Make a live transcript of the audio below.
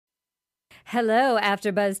Hello,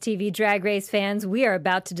 AfterBuzz TV Drag Race fans. We are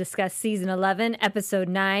about to discuss Season 11, Episode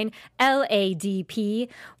 9, LADP.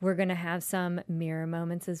 We're going to have some mirror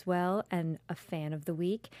moments as well, and a fan of the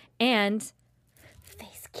week, and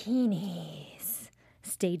face keenies.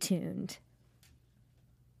 Stay tuned.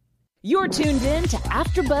 You're tuned in to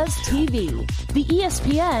AfterBuzz TV, the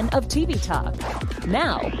ESPN of TV talk.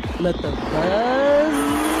 Now, let the buzz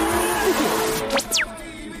begin.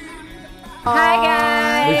 Hi,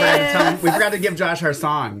 guys. We forgot to give Josh our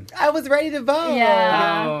song. I was ready to vote.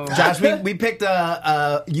 Yeah. Josh, we picked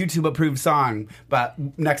a YouTube-approved song, but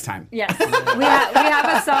next time. Yes. We have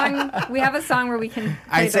a song. We have a song where we can.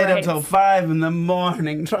 I stayed up till 5 in the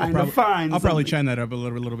morning trying to find. I'll probably chime that up a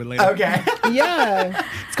little bit later. Okay. Yeah.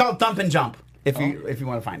 It's called Thump and Jump. If you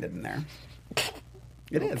want to find it in there.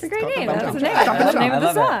 It is. It's a great name. Thump That's and the Jump. name. Thump and That's the Jump. name of the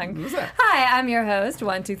I love it. song. Hi, I'm your host,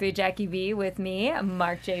 123 Jackie B. With me,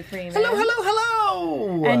 Mark J. Freeman.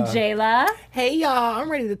 Hello. And Jayla. Hey, y'all.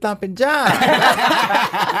 I'm ready to thump and jump.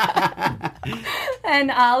 And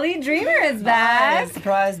Ollie Dreamer is back.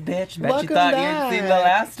 Surprise, bitch. Bet Welcome you thought back. you'd seen the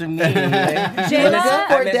last of me. Jayla,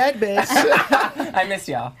 Poor dead bitch. I miss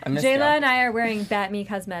y'all. Jayla and I are wearing Bat Me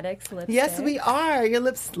Cosmetics lipstick. Yes, we are. Your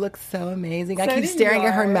lips look so amazing. I So keep do staring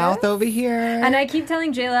at her yours. mouth over here. And I keep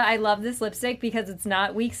telling Jayla I love this lipstick because it's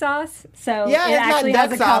not weak sauce. So yeah, it it's actually not has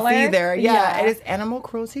duck a sauce color. either. Yeah, it is animal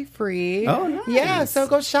cruelty free. Oh, nice. Yeah, so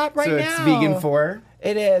go shop right So now. it's vegan for?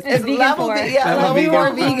 It is. It's vegan level for. Yeah, Level level 4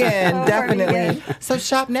 vegan. vegan, Level 4 definitely. vegan. So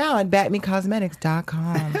shop now at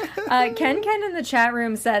batmecosmetics.com. Ken in the chat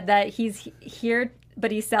room said that he's here, but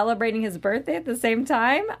he's celebrating his birthday at the same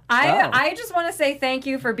time. I just want to say thank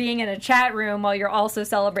you for being in a chat room while you're also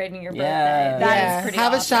celebrating your birthday. Yeah. That is pretty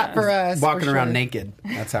Have awesome. a shot for us. Walking for around sure. naked.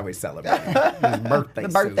 That's how we celebrate. His birthday The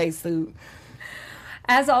suit. birthday suit.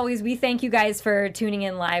 As always, we thank you guys for tuning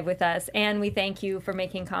in live with us, and we thank you for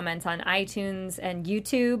making comments on iTunes and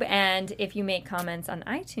YouTube. And if you make comments on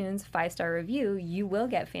iTunes, 5-star review, you will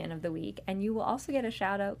get Fan of the Week, and you will also get a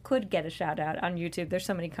shout out. Could get a shout out on YouTube. There's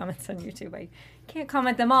so many comments on YouTube. I can't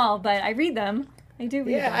comment them all, but I read them. I do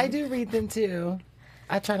read them. Yeah, I do read them too.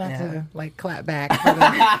 I try not to clap back, for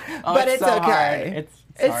them. But it's so okay. hard.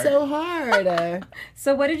 It's hard. so hard.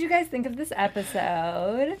 So, what did you guys think of this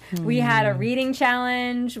episode? We had a reading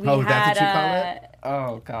challenge. We Oh, had that's what you call it?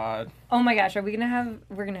 Oh, God. Oh my gosh, we're gonna have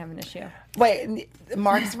an issue. Wait,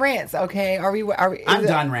 Mark's rants. Okay, are we? I'm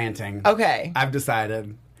done ranting. Okay. I've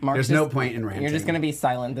decided. Mark, There's just- no point in ranting. You're just going to be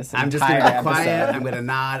silent this I'm just entire going to be quiet. episode. I'm going to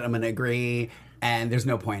nod. I'm going to agree. And there's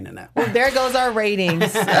no point in it. There goes our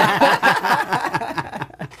ratings.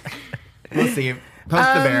 We'll see.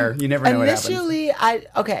 Post the bear. You never know what happens. Initially,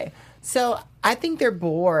 so I think they're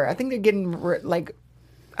bored. I think they're getting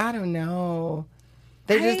I don't know.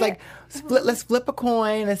 They're just like, let's flip a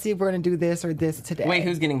coin. Let's see if we're going to do this or this today. Wait,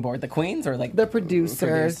 who's getting bored? The queens or like the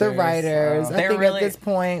producers, the writers? I think at this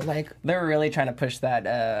point, they're really trying to push that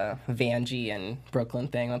Vanjie and Brooklyn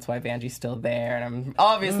thing. That's why Vanjie's still there, and I'm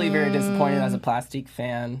obviously very disappointed as a Plastique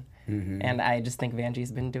fan. And I just think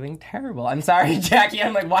Vanjie's been doing terrible. I'm sorry, Jackie.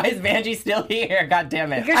 I'm like, why is Vanjie still here? God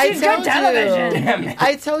damn it. Because she's good television. Damn it.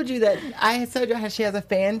 I told you how she has a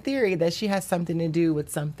fan theory that she has something to do with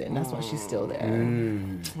something. That's why she's still there.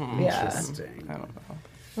 Yeah, Interesting. I don't know.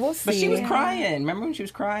 we'll see. But she was crying. Remember when she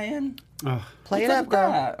was crying? Play it What's up, with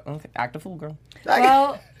girl. that? Okay. Act a fool, girl.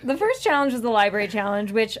 Well, the first challenge was the library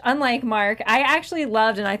challenge, which, unlike Mark, I actually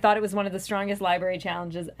loved, and I thought it was one of the strongest library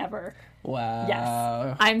challenges ever. Wow.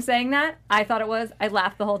 Yes, I'm saying that. I thought it was. I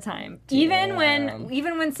laughed the whole time. Even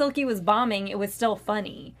when Silky was bombing, it was still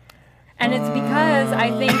funny. And it's because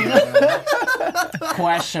I think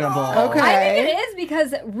Questionable. Okay. I think it is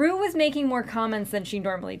because Rue was making more comments than she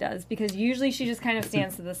normally does, because usually she just kind of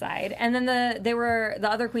stands to the side, and then the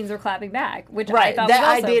other queens were clapping back, which I thought that was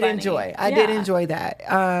also I did funny. enjoy. I did enjoy that.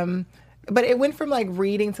 But it went from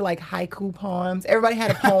reading to haiku poems. Everybody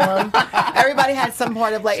had a poem. Everybody had some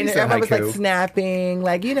part of and She said everybody was haiku. snapping.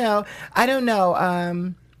 I don't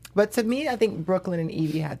know. But to me, I think Brooklyn and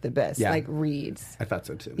Evie had the best reads. I thought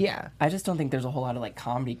so too. Yeah. I just don't think there's a whole lot of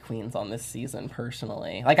comedy queens on this season,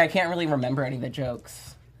 personally. I can't really remember any of the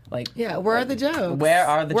jokes. Yeah, where are the jokes? Where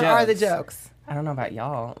are the Where jokes? are the jokes? I don't know about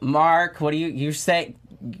y'all. Mark, what do you say?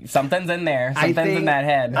 Something's in there. Something's in that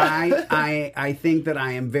head. I think that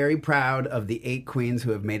I am very proud of the 8 queens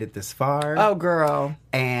who have made it this far. Oh, girl.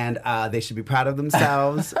 And they should be proud of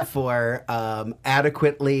themselves for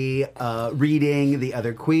adequately reading the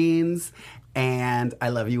other queens. And I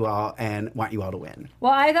love you all and want you all to win.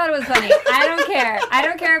 Well, I thought it was funny. I don't care. I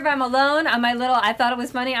don't care if I'm alone on my little I thought it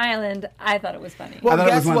was funny island. I thought it was funny. Well, I thought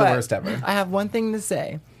it guess was one of what? the worst ever. I have one thing to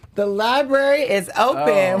say. The library is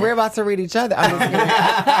open. We're about to read each other. I'm just kidding.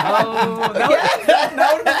 That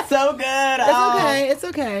would have been so good. It's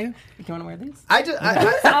okay. Do you want to wear these? Are those?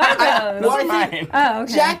 Those are mine. Oh,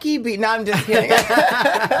 okay. Jackie B. No, I'm just kidding.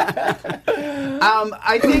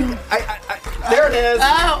 I think there it is.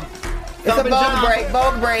 Oh, it's a Vogue break.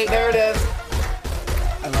 Vogue break. There it is.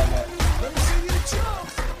 I love it.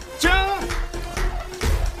 Jump.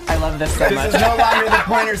 I love this so This much. is no longer the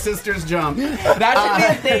Pointer Sisters jump. That should be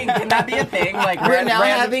a thing. Can that be a thing? Like We're now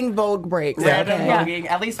having Vogue breaks. random Okay. Yeah. voguing.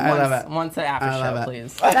 At least I love it. once an after I love show, it.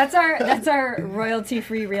 please. That's our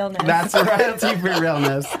royalty-free realness. That's royalty for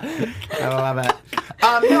realness. I love it.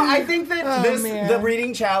 No, I think that man. the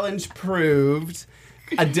reading challenge proved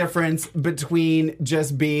a difference between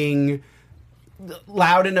just being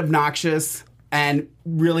loud and obnoxious and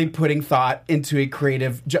really putting thought into a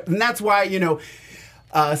creative and that's why,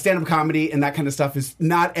 stand-up comedy and that kind of stuff is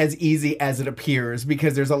not as easy as it appears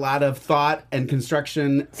because there's a lot of thought and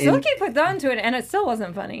construction. Silky put that into it, and it still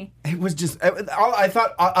wasn't funny. It was just, I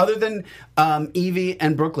thought, other than Evie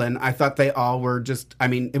and Brooklyn, I thought they all were just,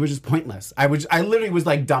 it was just pointless. I literally was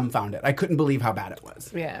like dumbfounded. I couldn't believe how bad it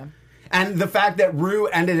was. Yeah. And the fact that Rue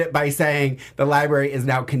ended it by saying the library is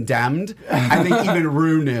now condemned, I think even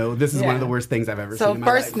Rue knew this is one of the worst things I've ever seen So in my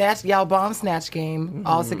first life. snatch, y'all bomb snatch game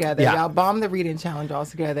all together. Yeah. Y'all bomb the reading challenge all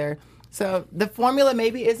together. So the formula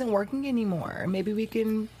maybe isn't working anymore. Maybe we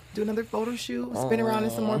can do another photo shoot, spin around in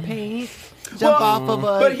some more paint, jump off of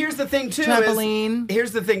a But here's the thing too. trampoline.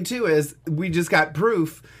 Is we just got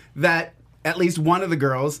proof that at least one of the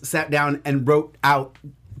girls sat down and wrote out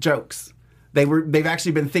jokes. They've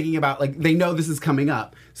actually been thinking about, like, they know this is coming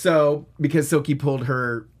up. So because Silky pulled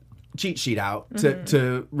her cheat sheet out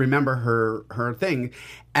to remember her thing,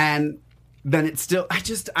 and then it's still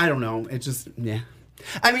I don't know. It just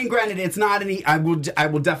granted, it's not any. I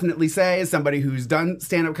will definitely say, as somebody who's done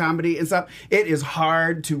stand-up comedy and stuff, it is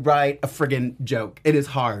hard to write a friggin' joke. It is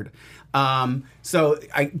hard. So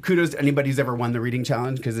kudos to anybody who's ever won the reading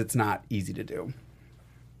challenge because it's not easy to do.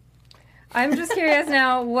 I'm just curious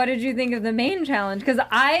now, what did you think of the main challenge? Because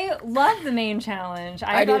I love the main challenge.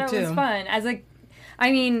 I thought did it was too. fun.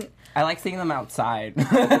 I like seeing them outside,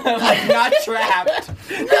 like not trapped.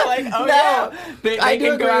 They're like, they I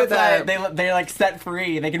do can go agree with outside. that. They're like set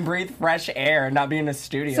free. They can breathe fresh air and not be in a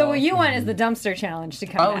studio. so what you want is the dumpster challenge to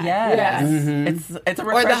come Oh back. yes, Yes. it's a or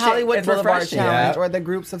refreshing, the Hollywood it's Boulevard refreshing. challenge, Yeah. or the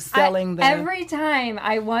groups of selling the. Every time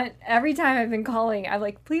I've been calling, I'm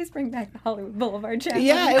like, please bring back the Hollywood Boulevard challenge.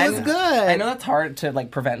 Yeah, it was And good. I know that's hard to like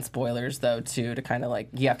prevent spoilers though too. To kind of like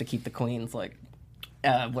you have to keep the queens like.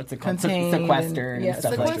 What's it called? Contained Sequestered and- and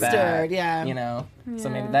stuff like that. sequestered, yeah. So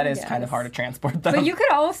maybe that is I kind of guess. hard to transport them. But you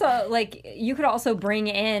could also bring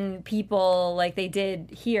in people like they did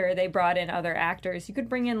here. They brought in other actors. You could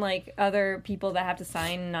bring in like other people that have to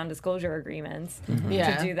sign non-disclosure agreements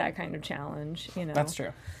Yeah. to do that kind of challenge. That's true.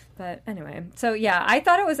 But anyway, so yeah, I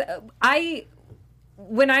thought it was.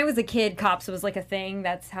 When I was a kid, Cops was like a thing.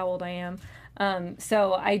 That's how old I am.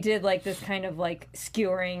 So I did like this kind of like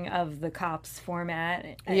skewering of the Cops format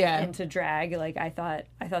into drag. Like I thought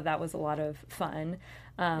that was a lot of fun.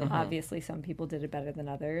 Obviously, some people did it better than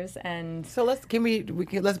others, and So let's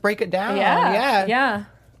break it down. yeah.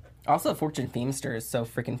 Also, Fortune Feimster is so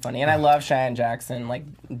freaking funny, and I love Cheyenne Jackson, like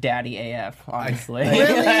Daddy AF, honestly.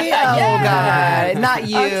 Really? Oh God! Not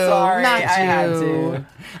you. I'm sorry, Not I had you. to.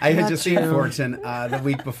 I had Not just seen true. Fortune the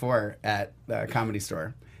week before at the Comedy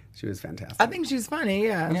Store. She was fantastic. I think she's funny.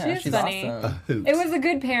 Yeah. Yeah, She's she's funny. awesome. Hoops. It was a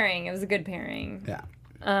good pairing. Yeah.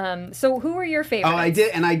 So who were your favorites? Oh, I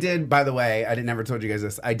did, by the way, I never told you guys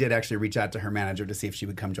this. I did actually reach out to her manager to see if she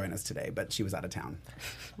would come join us today, but she was out of town.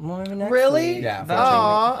 Well, maybe next Really? week. Yeah, Oh, Fortune.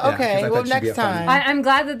 Yeah, 'cause okay. I Well, thought she'd be next a fun- time. I'm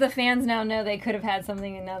glad that the fans now know they could have had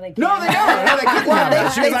something and now they can't. No, they don't. No, they couldn't Well, have they,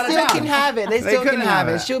 it. She was they out of still town. can have it. They still can couldn't have have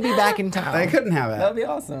it. it. She'll be back in town. They couldn't have That'd it. be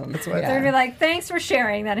awesome. That's what They're gonna be like, thanks for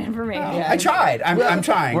sharing that information. I tried. I'm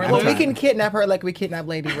trying. we're I'm Well, we trying. can kidnap her like we kidnapped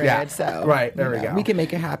Lady Red. Yeah. So Right, there we go. We can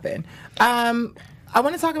make it happen. I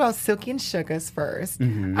want to talk about Silky and Sugar's first.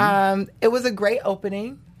 Mm-hmm. It was a great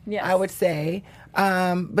opening. Yes. I would say.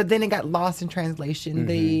 But then it got lost in translation,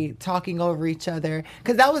 the talking over each other.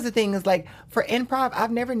 Because that was the thing, is like for improv,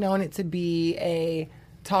 I've never known it to be a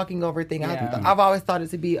talking over thing. Yeah. I've always thought it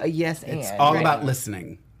to be a yes and. It's all right? about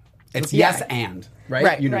listening. It's Yeah. yes and, right?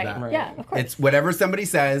 Right, You know Right. that. Yeah, of course. It's whatever somebody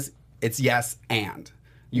says, it's yes and.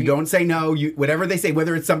 You don't say no. Whatever they say,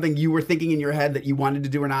 whether it's something you were thinking in your head that you wanted to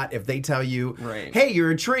do or not, if they tell you, Right. hey,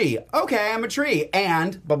 you're a tree. Okay, I'm a tree.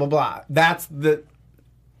 And blah, blah, blah. That's the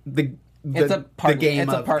It's a the game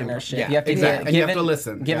It's a of partnership. Yeah, You have to exactly. And you have to and-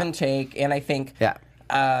 listen. give Yeah. and take. And I think Yeah.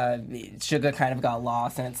 Suga kind of got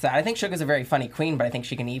lost, and it's sad. I think Suga's a very funny queen, but I think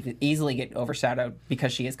she can easily get overshadowed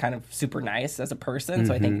because she is kind of super nice as a person.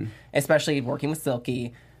 So I think, especially working with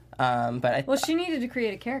Silky, well, she needed to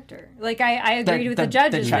create a character. Like I agreed with the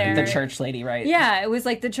judges there. The church lady, right? Yeah, it was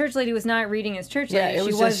like the church lady was not reading as church lady. it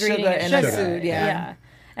was she was just reading Suga as in a Suga. suit, yeah.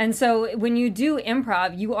 And so when you do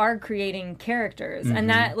improv, you are creating characters, and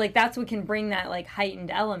that's what can bring that like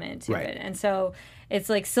heightened element to it. And so it's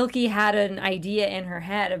like Silky had an idea in her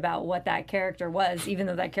head about what that character was, even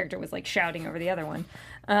though that character was like shouting over the other one.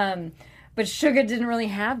 But Suga didn't really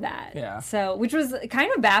have that. Yeah. So, which was kind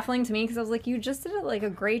of baffling to me because I was like, you just did like a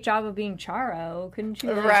great job of being Charo. Couldn't you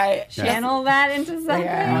channel that into something?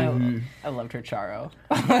 Yeah. I loved her Charo.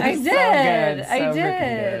 I did. So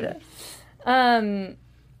good. So I freaking did.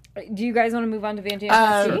 Do you guys want to move on to Vanjie and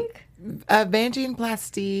Plastique? Vanjie and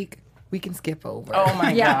Plastique, we can skip over. Oh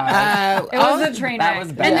my god. It was a train wreck. That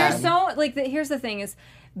was bad. And there's so like here's the thing is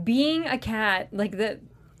being a cat like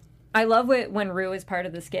I love when Rue is part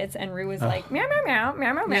of the skits and Rue is like meow meow meow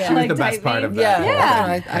meow meow meow. She was like, the best typing. part of that.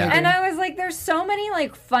 Yeah. I And I was like, there's so many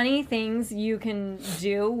like funny things you can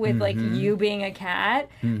do with like you being a cat,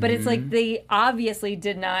 but it's like they obviously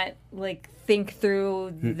did not like think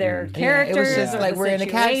through their characters. It was just or like the we're in a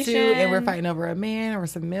cat suit and we're situation. fighting over a man or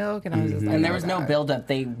some milk, and I was just like, And there oh was my no God. build up.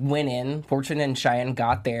 They went in, Fortune and Cheyenne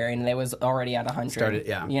got there, and they was already at 100. Started,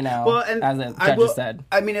 yeah. You know, well, and as the I judges will- said.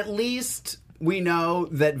 I mean, at least we know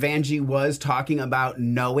that Vanjie was talking about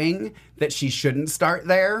knowing that she shouldn't start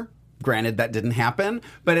there. Granted, that didn't happen,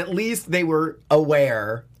 but at least they were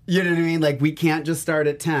aware. You know what I mean? Like, we can't just start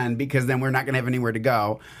at 10 because then we're not going to have anywhere to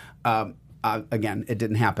go. Again, it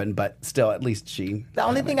didn't happen, but still, at least she... The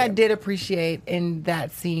only thing I did appreciate in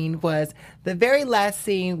that scene was the very last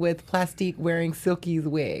scene with Plastique wearing Silky's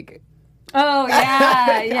wig. Oh yeah,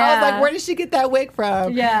 I was like, where did she get that wig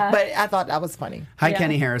from? Yeah. But I thought that was funny. Hi, Yeah.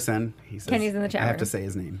 Kenny Harrison. He says, Kenny's in the chat I have to room. say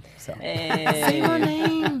his name. So. Say your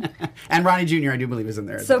name. And Ronnie Jr., I do believe, is in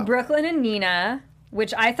there as So well. Brooklyn and Nina,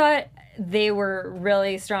 which I thought they were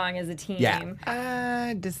really strong as a team. Yeah.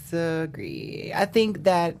 I disagree. I think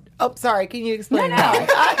that. Oh, sorry. Can you explain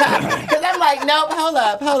that? Because I'm like, nope.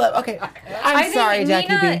 Hold up. Okay, I I'm sorry, think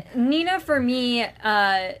Jackie B. Nina, for me,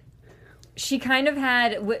 she kind of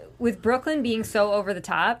had with Brooklyn being so over the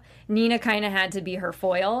top. Nina kind of had to be her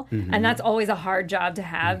foil, and that's always a hard job to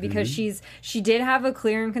have because she did have a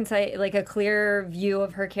clear and concise, like a clear view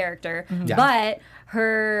of her character, Yeah. but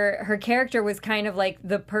her character was kind of like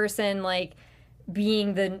the person like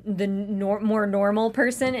being the more normal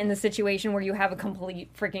person in the situation where you have a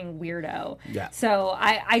complete freaking weirdo. Yeah. So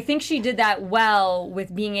I think she did that well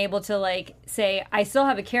with being able to like say I still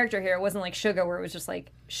have a character here. It wasn't like Suga where it was just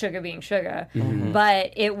like Suga being Suga,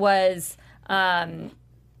 but it was.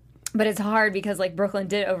 But it's hard because like Brooklyn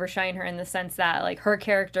did overshine her in the sense that like her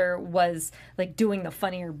character was like doing the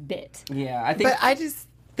funnier bit. Yeah, I think. But I just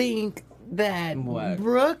think that What?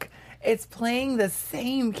 Brooke is playing the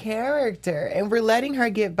same character, and we're letting her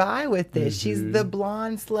get by with this. She's the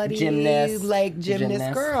blonde, slutty,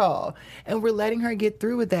 gymnast girl, and we're letting her get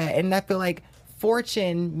through with that. And I feel like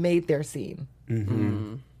Fortune made their scene.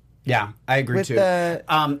 Yeah, I agree With too. the-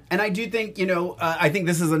 And I do think, I think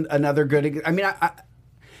this is another good. I mean,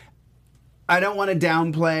 I don't want to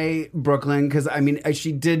downplay Brooklyn because I mean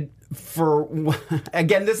she did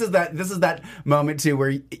again. This is that moment too where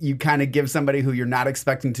you kind of give somebody who you're not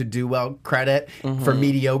expecting to do well credit for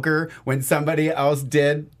mediocre when somebody else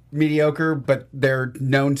did mediocre, but they're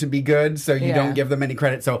known to be good, so you don't give them any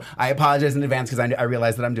credit. So I apologize in advance because I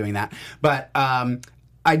realize that I'm doing that, but.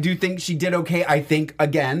 I do think she did okay. I think,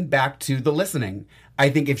 again, back to the listening.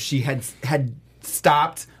 I think if she had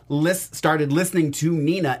started listening to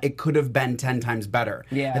Nina, it could have been 10 times better.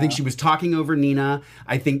 Yeah. I think she was talking over Nina.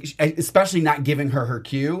 I think, especially not giving her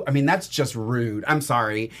cue. I mean, that's just rude. I'm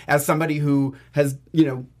sorry. As somebody who has,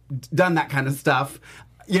 done that kind of stuff,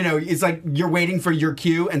 it's like you're waiting for your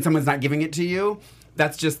cue and someone's not giving it to you.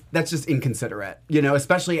 That's just inconsiderate,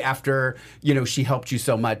 especially after, she helped you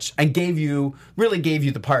so much and really gave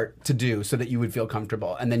you the part to do so that you would feel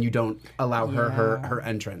comfortable. And then you don't allow her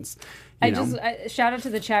entrance. Shout out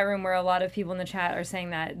to the chat room where a lot of people in the chat are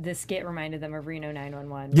saying that this skit reminded them of Reno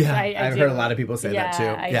 911. Yeah, I've heard a lot of people say that too.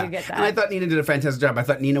 I do get that. And I thought Nina did a fantastic job. I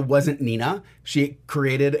thought Nina wasn't Nina. She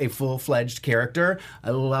created a full-fledged character.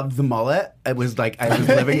 I loved the mullet. It was like I was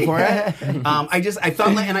living for it. I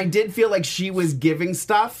felt like, and I did feel like she was giving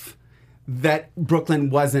stuff that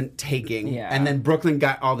Brooklyn wasn't taking. Yeah. And then Brooklyn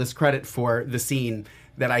got all this credit for the scene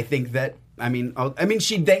that I think that, I mean,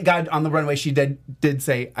 she, thank God, on the runway, she did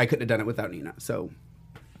say, I couldn't have done it without Nina, so...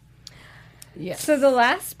 Yes. So the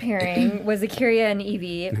last pairing was Akira and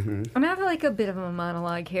Evie. I'm gonna have like a bit of a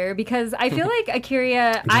monologue here because I feel like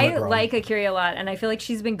Akira. I like Akira a lot, and I feel like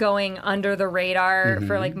she's been going under the radar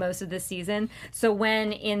for like most of this season. So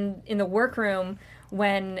when in the workroom,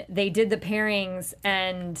 when they did the pairings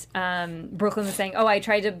and Brooklyn was saying, "Oh, I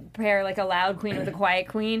tried to pair like a loud queen with a quiet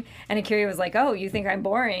queen," and Akira was like, "Oh, you think I'm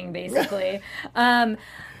boring?" Basically.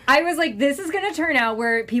 I was like, this is going to turn out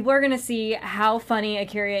where people are going to see how funny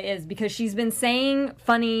Akira is because she's been saying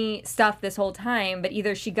funny stuff this whole time, but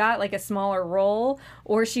either she got like a smaller role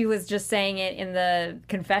or she was just saying it in the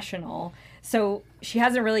confessional. So she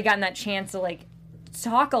hasn't really gotten that chance to like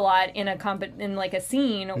talk a lot in in like a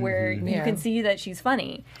scene where you can see that she's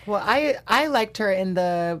funny. Well, I liked her in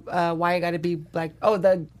the Why You Gotta Be Like,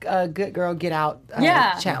 the Good Girl Get Out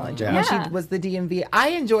challenge. When she was the DMV.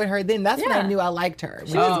 I enjoyed her then. That's when I knew I liked her.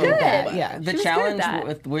 She was good. Yeah. The challenge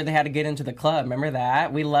where they had to get into the club. Remember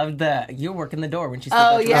that? We loved you work in the door when she said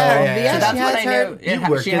So that's when I knew you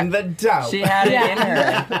work in the door. She had it in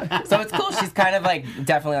her. So it's cool. She's kind of like,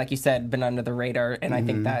 definitely like you said, been under the radar. And I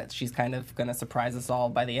think that she's kind of going to surprise us all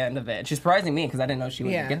by the end of it. She's surprising me because I didn't know she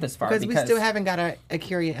would get this far. Because we still haven't got a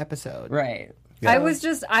Curia episode. Right. Yeah. I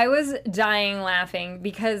was dying laughing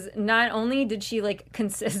because not only did she like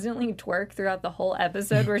consistently twerk throughout the whole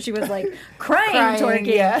episode where she was like crying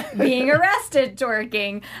twerking, being arrested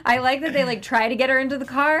twerking. I like that they like try to get her into the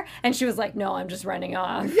car and she was like, "No, I'm just running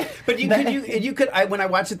off." But you could when I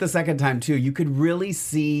watched it the second time too, you could really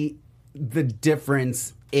see the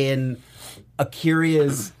difference in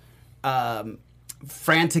Akira's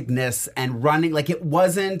franticness and running. Like it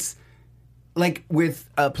wasn't like with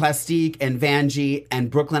Plastique and Vanjie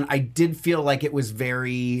and Brooklyn. I did feel like it was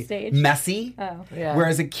very staged, messy. Oh, yeah.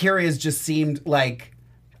 Whereas Akira's just seemed like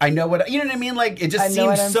I know what I mean. Like it just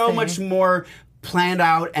seemed so much more planned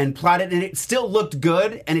out and plotted, and it still looked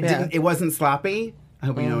good, and it wasn't sloppy. I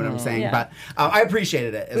hope you know what I'm saying, but I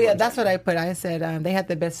appreciated it. Yeah, that's what I put. I said they had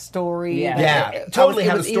the best story. Yeah, totally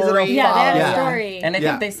had a story. Yeah, they had a story. And I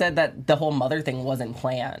think they said that the whole mother thing wasn't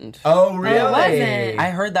planned. Oh, really? It wasn't. I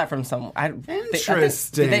heard that from some.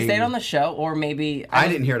 Interesting. Did they say it on the show, or maybe I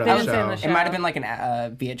didn't hear it on the show. It might have been like an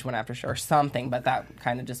VH1 after show or something, but that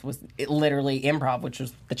kind of just was literally improv, which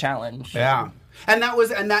was the challenge. Yeah, and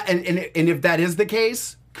if that is the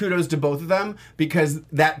case, kudos to both of them because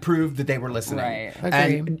that proved that they were listening. Right.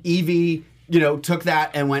 And Evie, took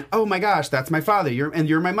that and went, "Oh my gosh, that's my father.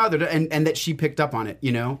 You're my mother," and that she picked up on it.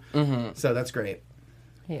 So that's great.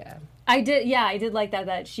 Yeah. I did like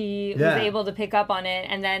that she was able to pick up on it,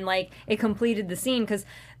 and then like it completed the scene because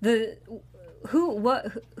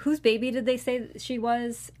whose baby did they say she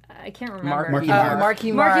was? I can't remember.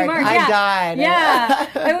 Marky Mark. I died. Yeah,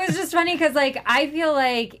 it was just funny because like I feel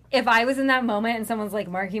like if I was in that moment and someone's like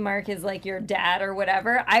Marky Mark is like your dad or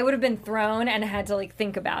whatever, I would have been thrown and had to like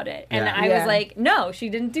think about it. And I was like, no, she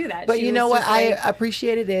didn't do that. But she you know what I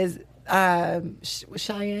appreciated is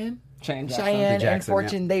Cheyenne Jackson, and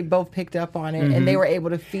Fortune, they both picked up on it, and they were able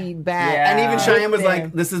to feed back. Yeah. And even Cheyenne was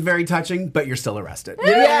like, "This is very touching, but you're still arrested."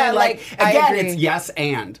 Yeah, again, it's yes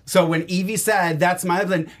and. So when Evie said, "That's my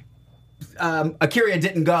husband," Akira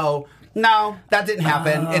didn't go, "No, that didn't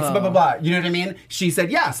happen. It's blah blah blah." You know what I mean? She said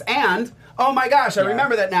yes and. Oh my gosh, I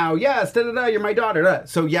remember that now. Yes, you're my daughter.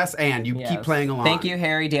 So yes, and you keep playing along. Thank you,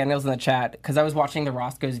 Harry Daniels in the chat, because I was watching the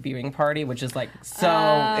Roscoe's viewing party, which is like so.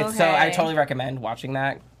 I totally recommend watching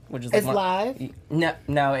that. Which is it's live?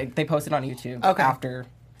 No, they posted on YouTube after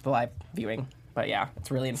the live viewing. But yeah,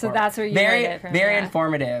 it's really informative. So that's where you heard it from. Very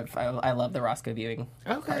informative. I love the Roscoe viewing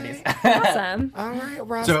parties. Awesome. All right,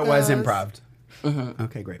 Roscoe. So it was improv.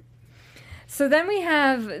 Okay, great. So then we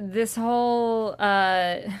have this whole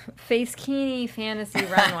Face Kini fantasy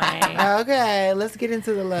runway. Okay, let's get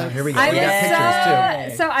into the looks. Here we go. We got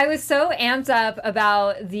pictures too. So I was so amped up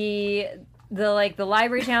about the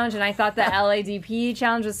library challenge, and I thought the LADP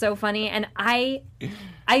challenge was so funny, and I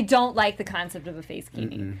don't like the concept of a face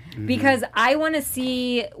kini because I want to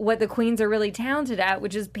see what the queens are really talented at,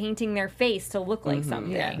 which is painting their face to look like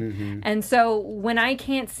something. Yeah. And so when I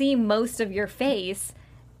can't see most of your face,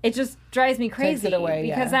 it just drives me crazy. Takes it away,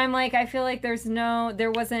 because I'm like, I feel like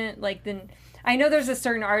there wasn't like I know there's a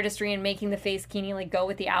certain artistry in making the face kini like go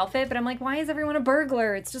with the outfit, but I'm like, why is everyone a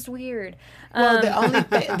burglar? It's just weird. Well,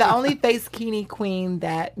 the only face kini queen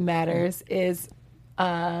that matters is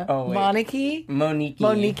Monique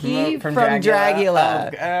from from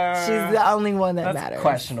Dragula. Oh, she's the only one that that's matters.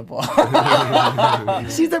 questionable.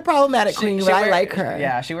 She's a problematic queen, but I like her.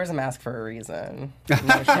 Yeah, she wears a mask for a reason.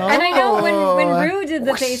 And I know when Rue did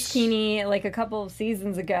the face Keeney like a couple of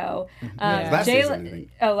seasons ago. Last season, I think.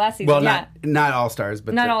 Last season. Well, yeah. not All Stars,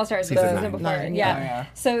 but Not All Stars, but season the season 9. before. Yeah.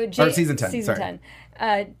 So Or season 10. Season sorry.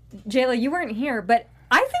 10. Jayla, you weren't here, but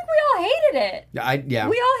I think we all hated it. Yeah.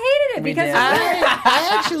 We all hated it because did. I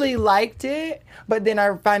actually liked it, but then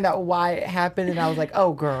I found out why it happened, and I was like,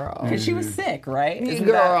 "Oh, girl." Because she was sick, right? Isn't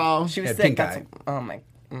Girl. she was Yeah, sick. pink eye. Oh my.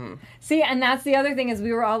 See, and that's the other thing is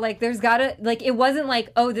we were all like, there's gotta, like, it wasn't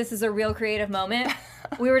like, oh, this is a real creative moment.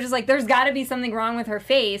 We were just like, there's gotta be something wrong with her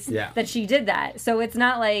face that she did that. So it's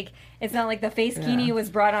not like the face Keeney was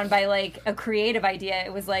brought on by like a creative idea.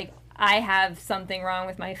 It was like, I have something wrong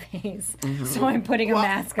with my face, so I'm putting a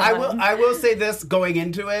mask on. I will say this going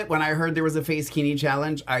into it, when I heard there was a face Keeney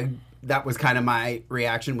challenge, that was kind of my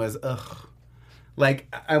reaction was, ugh.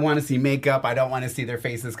 Like, I want to see makeup. I don't want to see their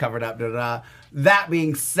faces covered up. That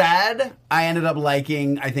being said, I ended up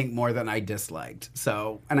liking, I think, more than I disliked.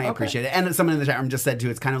 So, and I appreciate it. And someone in the chat room just said, too,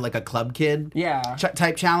 it's kind of like a club kid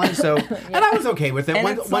type challenge. So, and I was okay with it.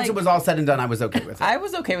 Once it was all said and done, I was okay with it. I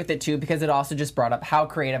was okay with it, too, because it also just brought up how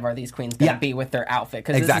creative are these queens going to be with their outfit.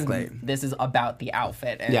 Because this is about the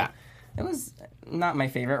outfit. And it was not my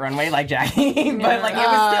favorite runway, like Jackie, but like it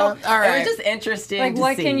was still, all right. It was just interesting. Like, to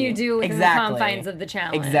what see. can you do within the confines of the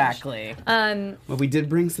challenge? Exactly. Well, we did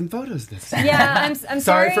bring some photos this time. Yeah, I'm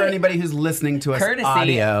sorry for anybody who's listening to us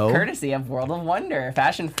audio. Courtesy of World of Wonder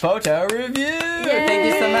Fashion Photo Review. Yay! Thank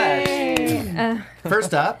you so much.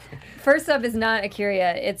 First up is not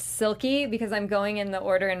Akira. It's Silky, because I'm going in the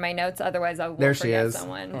order in my notes. Otherwise, I will forget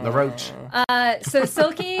someone. The roach. So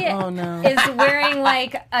Silky is wearing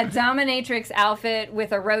like a dominatrix outfit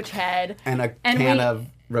with a roach head and a can of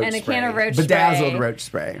roach spray. Bedazzled roach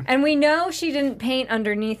spray. And we know she didn't paint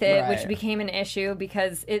underneath it, which became an issue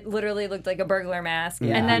because it literally looked like a burglar mask.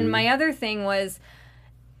 Yeah. And then my other thing was,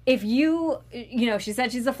 if she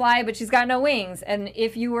said she's a fly, but she's got no wings. And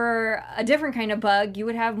if you were a different kind of bug, you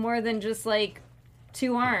would have more than just like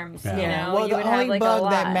 2 arms. Yeah. You know, well, you the would only have, like, bug a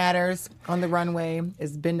that lot. matters on the runway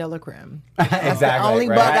is Ben de la Creme. Exactly. The only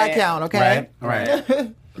bug I count. Okay.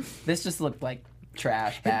 Right. This just looked like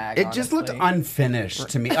trash bag. It just looked unfinished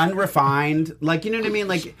to me, unrefined. Like, you know what I mean?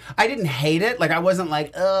 Like, I didn't hate it. Like, I wasn't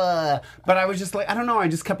like, ugh. But I was just like, I don't know. I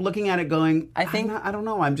just kept looking at it going, I don't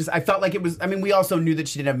know. I felt like it was, I mean, we also knew that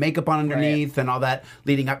she didn't have makeup on underneath and all that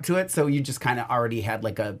leading up to it. So you just kind of already had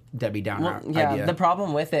like a Debbie Downer idea. The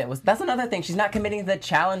problem with it was, that's another thing. She's not committing to the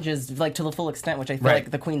challenges like to the full extent, which I feel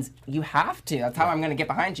like the queens, you have to. That's how I'm going to get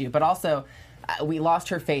behind you. But also, we lost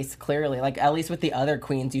her face clearly. Like, at least with the other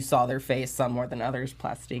queens, you saw their face, some more than others,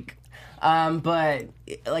 plastique. But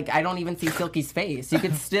like, I don't even see Silky's face. You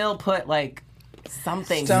could still put like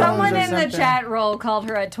something. Someone in the chat roll called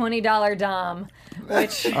her a $20 dom,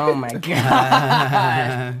 which oh my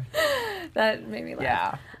god, that made me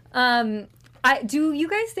laugh. Yeah. Do you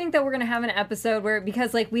guys think that we're gonna have an episode where,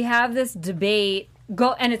 because like we have this debate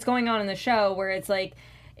and it's going on in the show where it's like,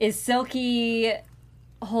 is Silky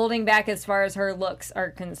holding back as far as her looks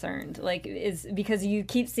are concerned? Like, is because you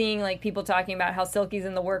keep seeing like people talking about how Silky's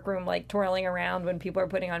in the workroom like twirling around when people are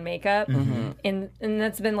putting on makeup, and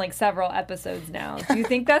that's been like several episodes now. Do you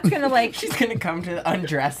think that's gonna like she's gonna come to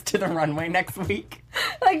undressed to the runway next week?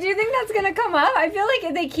 Like, do you think that's gonna come up? I feel like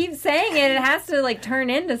if they keep saying it, it has to like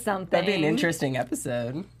turn into something. That'd be an interesting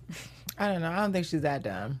episode. I don't know. I don't think she's that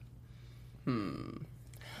dumb.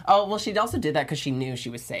 Oh well, she also did that because she knew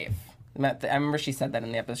she was safe. I remember she said that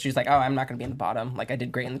in the episode. She's like, oh, I'm not going to be in the bottom. Like, I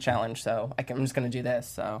did great in the challenge, so I'm just going to do this,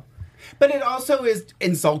 so. But it also is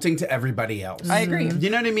insulting to everybody else. I agree. You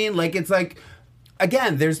know what I mean? Like, it's like,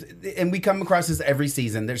 again, and we come across this every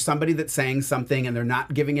season. There's somebody that's saying something and they're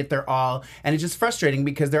not giving it their all. And it's just frustrating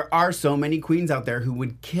because there are so many queens out there who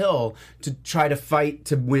would kill to try to fight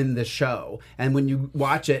to win the show. And when you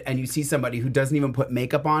watch it and you see somebody who doesn't even put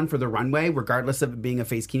makeup on for the runway, regardless of it being a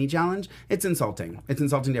face Keeney challenge, it's insulting. It's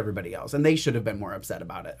insulting to everybody else. And they should have been more upset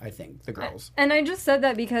about it, I think, the girls. And I just said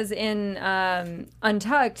that because in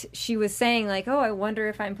Untucked, she was saying like, oh, I wonder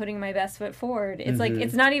if I'm putting my best foot forward. It's like,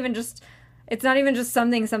 it's not even just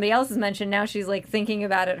something somebody else has mentioned. Now she's like thinking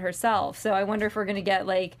about it herself. So I wonder if we're going to get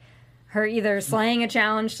like her either slaying a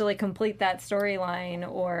challenge to like complete that storyline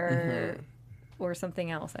or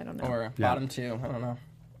something else. I don't know. Or bottom 2. I don't know.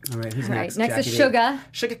 All right, who's next? Next Jackie is Sugar.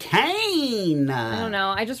 Sugar Cane. I don't know.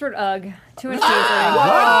 I just wrote Ugh. 2 and 2.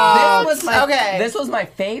 This was my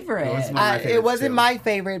favorite. It wasn't my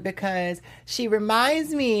favorite because she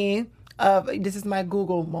reminds me this is my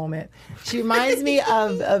Google moment. She reminds me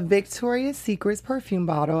of Victoria's Secret's perfume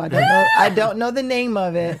bottle. I don't know the name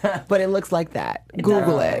of it, but it looks like that.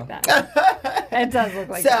 Google it. It does look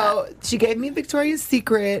like that. So she gave me Victoria's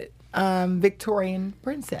Secret Victorian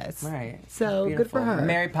princess. Right. So Beautiful. good for her.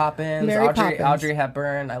 Mary Poppins, Audrey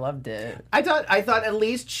Hepburn. I loved it. I thought at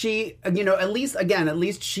least she, at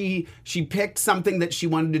least she picked something that she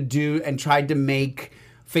wanted to do and tried to make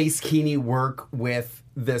Face Keeney work with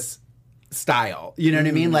this style. You know what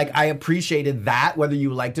I mean? Like, I appreciated that, whether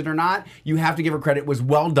you liked it or not. You have to give her credit. It was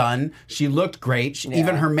well done. She looked great.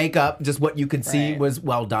 Even her makeup, just what you could see, was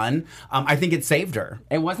well done. I think it saved her.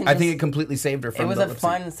 It wasn't. I think it completely saved her from It was the a lip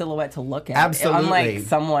fun sync. silhouette to look at. Absolutely. Unlike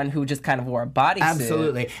someone who just kind of wore a bodysuit.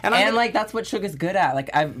 Absolutely. And like, that's what Suga's good at.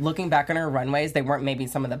 Like, looking back on her runways, they weren't maybe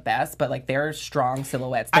some of the best, but like, they're strong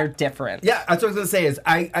silhouettes. They're different. Yeah, that's what I was going to say is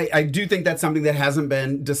I do think that's something that hasn't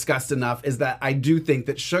been discussed enough, is that I do think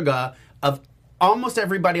that Suga, of almost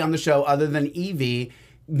everybody on the show other than Evie,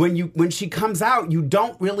 when she comes out, you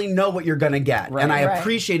don't really know what you're going to get. Right. And I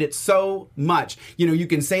appreciate it so much. You know, you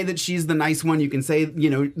can say that she's the nice one. You can say,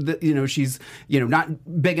 she's,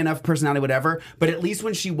 not big enough personality, whatever. But at least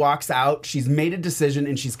when she walks out, she's made a decision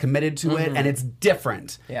and she's committed to it. And it's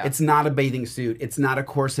different. Yeah. It's not a bathing suit. It's not a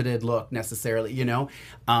corseted look necessarily, You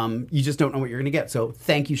just don't know what you're going to get. So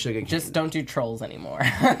thank you, Suga. Just don't do trolls anymore. You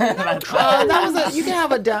can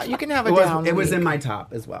have a down. You can have a down. It was week. in my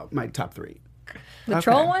top as well. My top 3. The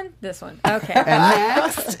troll one? This one. Okay. And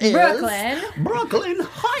next is Brooklyn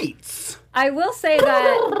Heights. I will say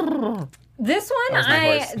that this one,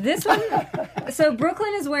 That was my horse. so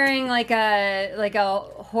Brooklyn is wearing like a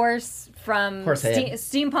horse from Horsehead.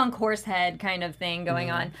 steampunk horse head kind of thing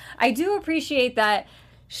going on. I do appreciate that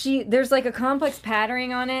there's like a complex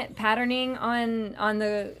patterning on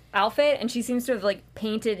the outfit, and she seems to have like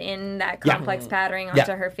painted in that complex patterning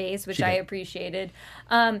onto her face, which I appreciated.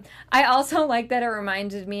 I also like that it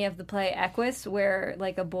reminded me of the play Equus, where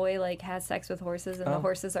like a boy like has sex with horses, and the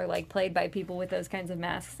horses are like played by people with those kinds of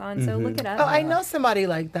masks on. So look it up. Oh, I know somebody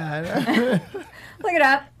like that. Look it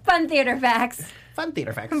up. Fun theater facts. Fun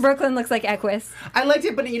theater facts. Brooklyn looks like Equus. I liked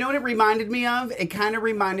it, but you know what it reminded me of? It kind of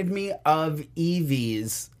reminded me of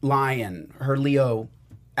Evie's lion, her Leo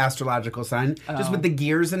astrological sign, just with the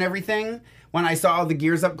gears and everything. When I saw all the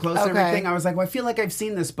gears up close and everything, I was like, well, I feel like I've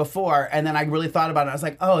seen this before. And then I really thought about it. I was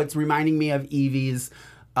like, oh, it's reminding me of Evie's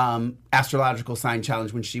astrological sign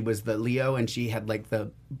challenge when she was the Leo and she had like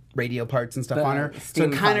the radio parts and stuff on her. So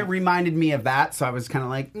it kind of reminded me of that. So I was kind of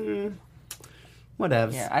like,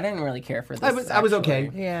 whatevs. Yeah, I didn't really care for this. I was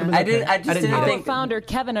okay. Yeah. It was okay. I just didn't think. Founder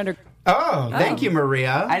Kevin Under. Oh, thank you,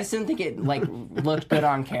 Maria. I just didn't think it like looked good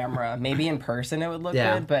on camera. Maybe in person it would look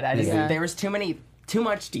good, but I just there was too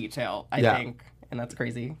much detail. I think, and that's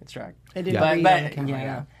crazy. It's drag. It didn't but read on the camera,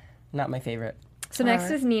 yeah, not my favorite. So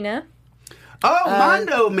next is Nina. Oh,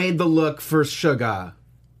 Mondo made the look for Suga.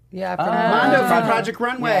 Yeah. Mondo from Project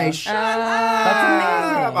Runway. Yeah. Shut up. That's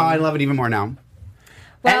amazing. Oh, I love it even more now.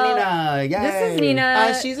 Well, and Nina, yay. This is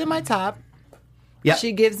Nina. She's in my top. Yep.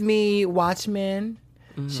 She gives me Watchmen.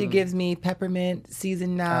 She gives me Peppermint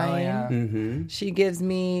season 9. Oh, yeah. Mm-hmm. She gives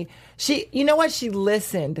me you know what? She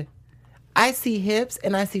listened. I see hips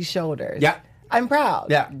and I see shoulders. Yeah. I'm proud.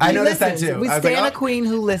 Yeah, I noticed that listens. too. We I was stand like, a queen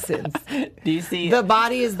who listens. Do you see The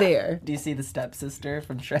body is there. Do you see the stepsister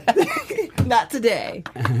from Shrek? Not today.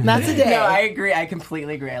 Not today. No, I agree. I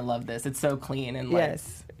completely agree. I love this. It's so clean and like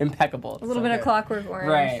impeccable. A little bit of Clockwork Orange.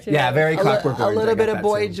 Right. Too. Yeah, very a Clockwork Orange. little I bit got of that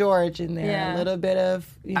Boy too. George in there. Yeah. A little bit of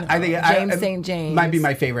I think James St. James. might be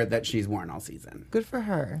my favorite that she's worn all season. Good for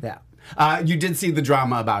her. Yeah. You did see the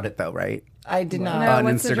drama about it though, right? I did not. No, On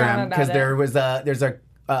what's the drama Instagram, about because it? there's a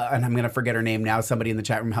and I'm gonna forget her name now. Somebody in the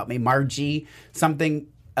chat room help me. Margie something.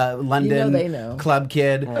 London they know. club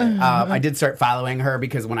kid. I did start following her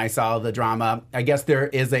because when I saw the drama, I guess there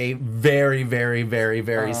is a very, very, very,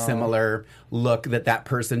 very similar look that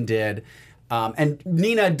person did. And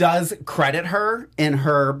Nina does credit her in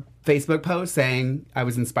her Facebook post saying, I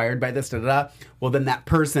was inspired by this, da-da-da. Well, then that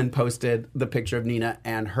person posted the picture of Nina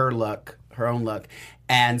and her look, her own look,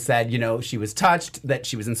 and said, she was touched, that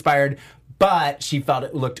she was inspired, but she felt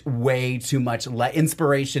it looked way too much.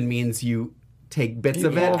 Inspiration means you take bits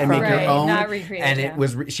of it and make your own. Not recreate, and yeah. it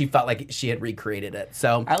was she felt like she had recreated it.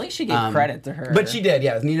 So At least she gave credit to her. But she did,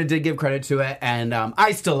 yeah. Nina did give credit to it, and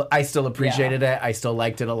I still appreciated it. I still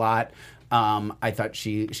liked it a lot. I thought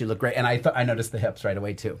she looked great, and I noticed the hips right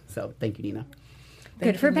away too. So thank you, Nina.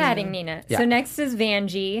 Good for padding, Nina. Yeah. So next is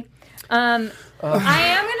Vanjie. I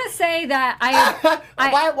am gonna say that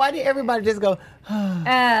Why did everybody just go?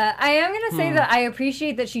 I am gonna say that I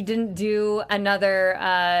appreciate that she didn't do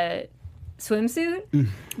another swimsuit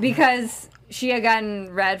because she had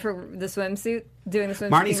gotten red for the swimsuit. Doing the swimsuit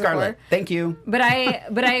Marnie Scarlett. Thank you. But I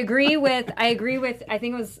agree with I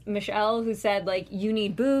think it was Michelle who said like you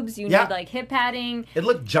need boobs, you need like hip padding. It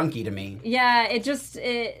looked junky to me. Yeah, it was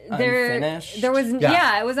it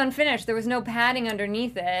was unfinished. There was no padding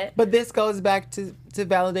underneath it. But this goes back to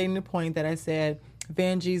validating the point that I said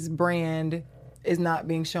Vanjie's brand is not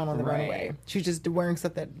being shown on the runway. She's just wearing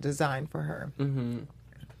stuff that's designed for her. Mm-hmm.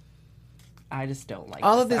 I just don't like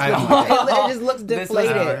all of this. It just looks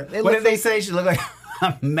deflated. What did they say? She looked like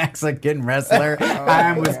a Mexican wrestler.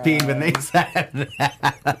 I was peed when they said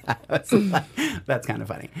that. That's kind of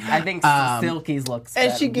funny. I think Silky's looks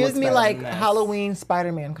and she gives me like Halloween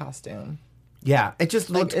Spider-Man costume. Yeah, it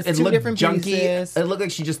just looked. Like, it looked different junky. Pieces. It looked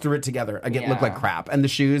like she just threw it together. It looked like crap. And the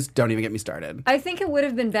shoes, don't even get me started. I think it would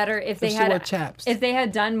have been better if they had chaps. If they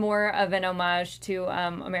had done more of an homage to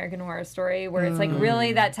American Horror Story, where it's like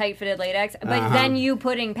really that tight fitted latex, but then you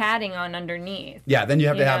putting padding on underneath. Yeah, then you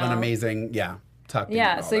have to have an amazing so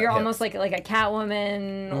you're almost like a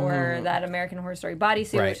Catwoman or that American Horror Story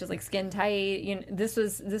bodysuit, which is like skin tight. You know, this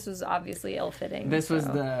was obviously ill fitting. This is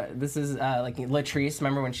like Latrice.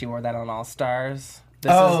 Remember when she wore that on All Stars?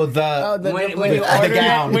 When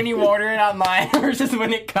you order it online versus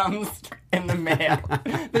when it comes in the mail.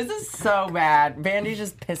 This is so bad. Vanjie's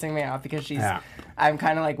just pissing me off because I'm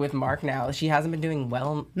kind of like with Mark now. She hasn't been doing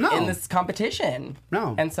well in this competition.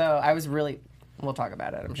 No, and so I was really. We'll talk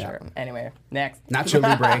about it, I'm sure. Anyway, next. Nacho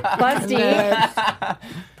Libre.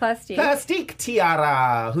 Plastique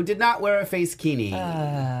Tiara, who did not wear a face kini.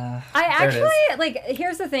 I actually,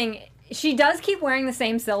 here's the thing. She does keep wearing the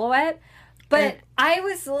same silhouette, but I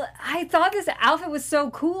thought this outfit was so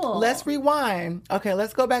cool. Let's rewind. Okay,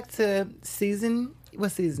 let's go back to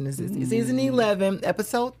what season is this? Season 11,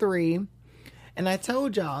 episode 3. And I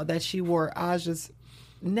told y'all that she wore Aja's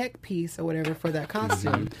neck piece or whatever for that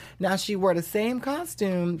costume. Now she wore the same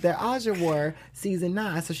costume that Aja wore season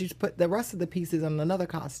 9, so she's put the rest of the pieces on another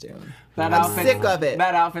costume. I'm sick of it.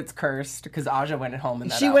 That outfit's cursed because Aja went home in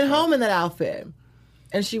that outfit. She went home in that outfit.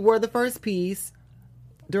 And she wore the first piece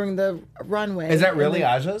during the runway. Is that really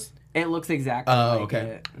Aja's? It looks exactly like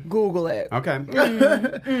it. Google it. Okay.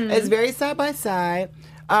 It's very side by side.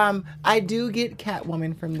 I do get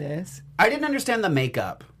Catwoman from this. I didn't understand the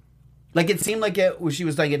makeup. Like, it seemed like she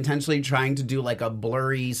was, like, intentionally trying to do, like, a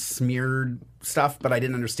blurry, smeared stuff, but I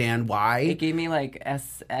didn't understand why. It gave me, like,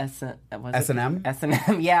 S&M? S&M?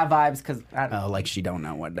 Yeah, vibes, because... like she don't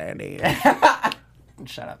know what that is.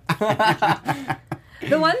 Shut up.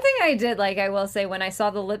 The one thing I did like, I will say, when I saw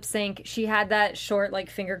the lip sync, she had that short, like,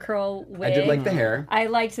 finger curl wig. I did like the hair. I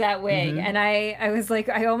liked that wig, and I was like,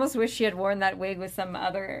 I almost wish she had worn that wig with some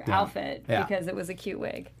other outfit, because it was a cute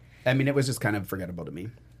wig. I mean, it was just kind of forgettable to me.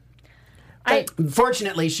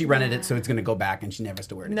 Fortunately, she rented it, so it's going to go back, and she never has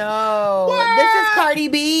to wear it. No, this is Cardi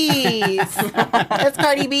B's. That's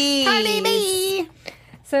Cardi B. Cardi B.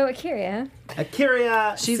 So Akira,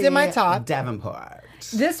 she's in my top. Davenport.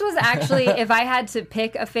 This was actually, if I had to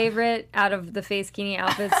pick a favorite out of the face kini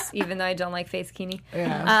outfits, even though I don't like face kini,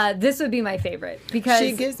 this would be my favorite because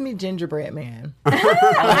she gives me gingerbread man. I'm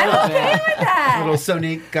okay with that. Little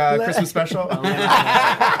Sonic Christmas special.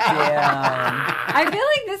 I feel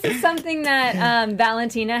like this is something that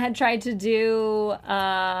Valentina had tried to do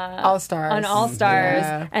All Stars on All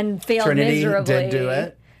Stars and failed Trinity miserably. Did do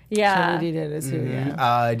it. Yeah, Trinity did it too.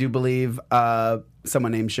 I do believe.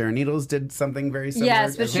 Someone named Sharon Needles did something very similar.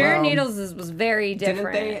 Yes, but Sharon Needles was very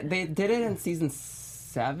different. Didn't they did it in season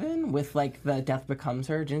 7 with like the Death Becomes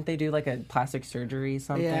Her? Didn't they do like a plastic surgery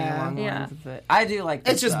along the lines of it? I do like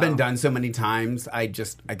this. It's just been done so many times. I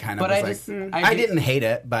kind of I didn't hate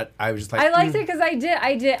it, but I was just like I liked it because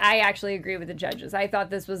I actually agree with the judges. I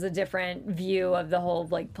thought this was a different view of the whole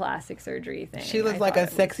like plastic surgery thing. She looks like a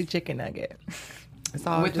sexy chicken nugget.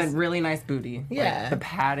 With a really nice booty. Yeah. Like, the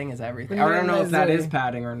padding is everything. I don't know if that is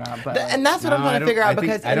padding or not. But and that's what I'm trying to figure out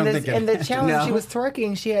because in the challenge she was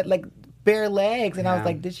twerking, she had like bare legs. And I was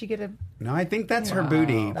like, did she get a... No, I think that's her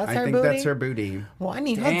booty. That's her booty. Well, I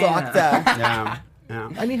need her doctor. Yeah.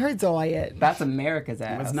 I need her diet. That's America's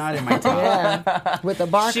ass. It's not in my top. With the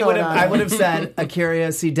barcode on. I would have said,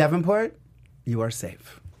 Akira C. Davenport, you are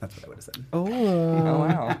safe. That's what I would have said. Oh,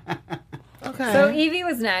 wow. Okay. So Evie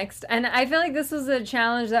was next, and I feel like this was a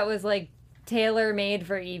challenge that was like tailor made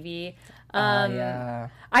for Evie. Yeah.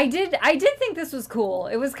 I did think this was cool.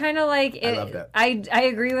 It was kind of like I loved it. I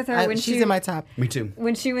agree with her when she's in my top. Me too.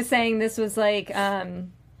 When she was saying this was like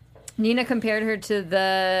Nina compared her to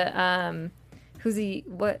the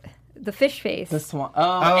the fish face. The swan.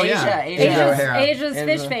 Oh, Asia. yeah. Asia. Asia O'Hara. Asia's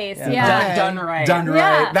fish face. Yeah. Done right. Done right.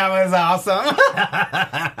 Yeah. That was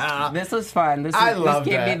awesome. This was fun. This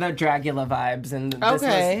gave me the Dracula vibes, and this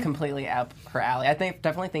was completely up her alley. I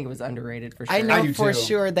definitely think it was underrated for sure. I know do for too.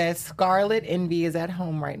 sure that Scarlet Envy is at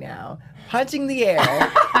home right now, punching the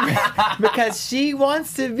air because she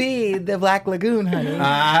wants to be the Black Lagoon, honey.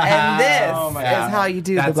 And this is how you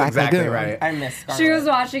do the Black Lagoon. Right. I miss Scarlet. She was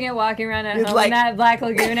watching it walking around at home like- in that Black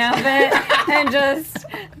Lagoon outfit and just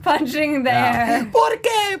punching the air. Por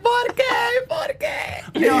qué?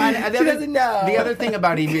 You know, and She doesn't know. The other thing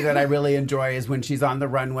about Evie that I really enjoy is when she's on the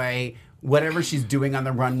runway, whatever she's doing on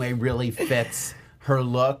the runway really fits her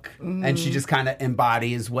look, and she just kind of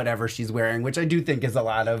embodies whatever she's wearing, which I do think is a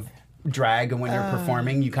lot of drag. And when you're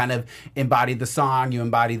performing, you kind of embody the song, you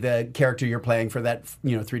embody the character you're playing for that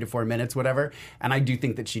 3 to 4 minutes, whatever. And I do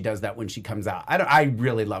think that she does that when she comes out. I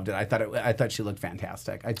really loved it. I thought she looked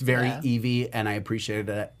fantastic. It's very Evie, and I appreciated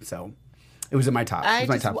it. So it was in my top. It was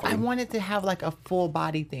my top I three. wanted to have like a full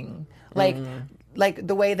body thing, like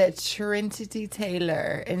the way that Trinity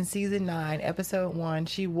Taylor in season 9, episode 1,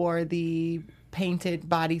 she wore the painted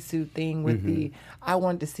bodysuit thing with the. I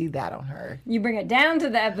wanted to see that on her. You bring it down to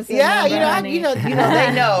the episode. Yeah, number, you know, honey.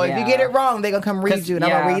 they know. If Yeah. you get it wrong, they're gonna come read you, and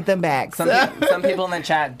I'm gonna read them back. Some people in the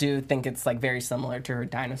chat do think it's like very similar to her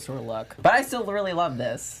dinosaur look, but I still really love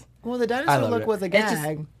this. Well, the dinosaur loved look it. was a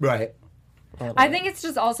gag. Right. I think it's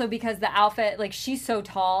just also because the outfit, like, she's so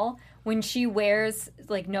tall. When she wears,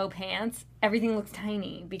 like, no pants, everything looks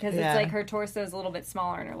tiny because Yeah. it's like her torso is a little bit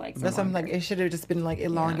smaller and her legs are That's something longer. like it should have just been like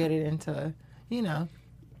elongated into,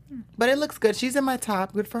 But it looks good. She's in my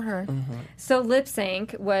top. Good for her. So lip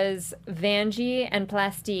sync was Vanjie and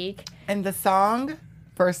Plastique. And the song,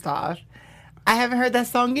 first off, I haven't heard that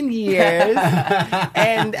song in years.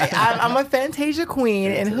 And I'm a Fantasia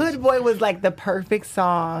queen. And Hood Boy was like the perfect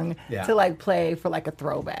song to like play for like a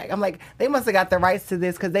throwback. I'm like, they must have got the rights to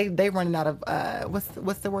this because they running out of,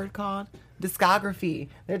 what's the word called? Discography.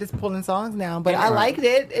 They're just pulling songs now. But I liked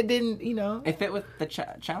it. It didn't, It fit with the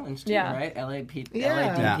challenge too, Yeah. right? LADP.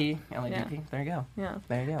 Yeah. There you go. Yeah.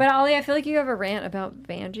 There you go. But Ollie, I feel like you have a rant about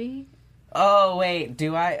Vanjie. Oh wait,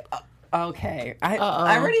 do I? Okay, I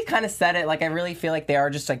already kind of said it. Like I really feel like they are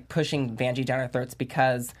just like pushing Vanjie down our throats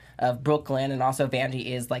because of Brooklyn, and also Vanjie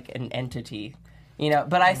is like an entity,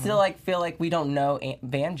 But I still feel like we don't know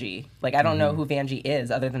Vanjie. Like I don't know who Vanjie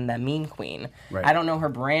is other than that mean queen. Right. I don't know her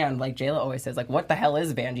brand. Like Jayla always says, like what the hell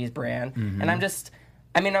is Vanjie's brand? And I'm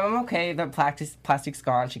okay. The plastic's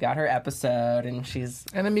gone. She got her episode, and she's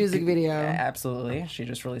And a music video. absolutely. She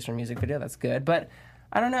just released her music video. That's good, but.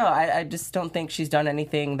 I don't know. I just don't think she's done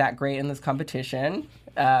anything that great in this competition.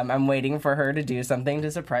 I'm waiting for her to do something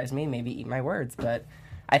to surprise me, maybe eat my words. But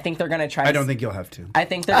I think they're going to try. I don't think you'll have to. I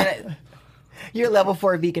think they're going to. You're level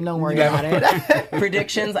 4 vegan. Don't worry about it.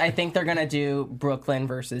 Predictions, I think they're going to do Brooklyn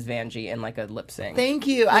versus Vanjie in like a lip sync. Thank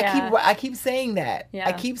you. Yeah. I keep saying that. Yeah.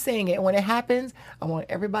 I keep saying it. When it happens, I want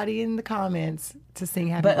everybody in the comments to sing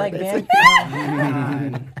happy But like birthday.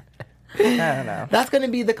 I don't know. That's going to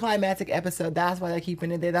be the climatic episode. That's why they're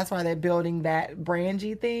keeping it there. That's why they're building that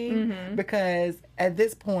Brangie thing. Because at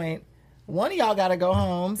this point, one of y'all got to go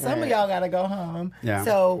home. Some of y'all got to go home. Yeah.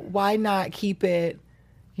 So why not keep it,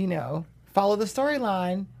 follow the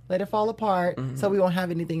storyline, let it fall apart, so we won't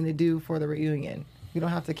have anything to do for the reunion. We don't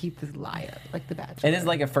have to keep this lie up, like The Bachelor. It is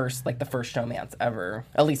like the first showmance ever,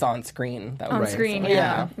 at least on screen. That On was screen, so,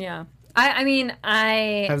 yeah. I mean,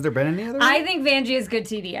 Has there been any other? I think Vanjie is good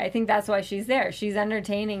TV. I think that's why she's there. She's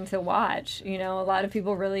entertaining to watch. A lot of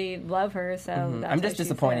people really love her, so that's I'm why just she's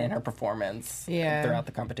disappointed there. in her performance Yeah. throughout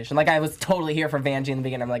the competition. Like, I was totally here for Vanjie in the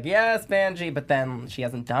beginning. I'm like, yes, Vanjie, but then she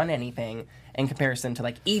hasn't done anything in comparison to,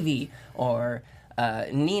 like, Evie or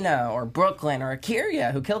Nina or Brooklyn or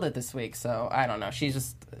Kyria, who killed it this week. So, I don't know.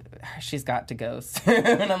 She's got to go soon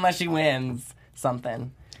unless she wins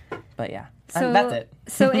something. But, yeah. That's it.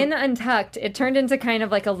 So in Untucked, it turned into kind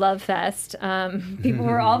of like a love fest. People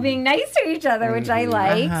were all being nice to each other, which I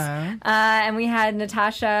liked. And we had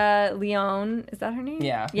Natasha Lyonne. Is that her name?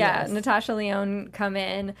 Yeah. Yeah, Yes. Natasha Lyonne come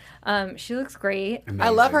in. She looks great. I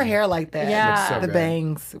love her hair like that. Yeah. Looks so the good.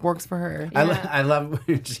 bangs works for her. I love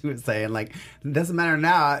when she was saying, like, it doesn't matter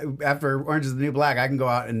now. After Orange is the New Black, I can go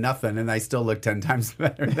out in nothing, and I still look 10 times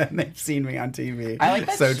better than they've seen me on TV. I like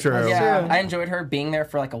that. So true. Yeah, I enjoyed her being there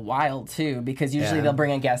for like a while too, because usually Yeah. they'll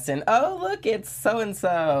bring a guest in. Oh, look, it's so and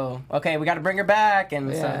so. Okay, we got to bring her back, and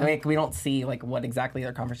Yeah. so we don't see like what exactly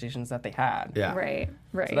their conversations that they had. Yeah. Right.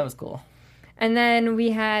 So that was cool. And then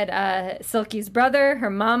we had Silky's brother, her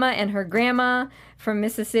mama, and her grandma from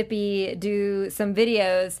Mississippi do some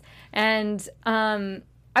videos. And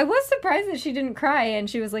I was surprised that she didn't cry, and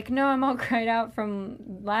she was like, no, I'm all cried out from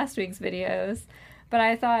last week's videos. But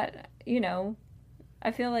I thought,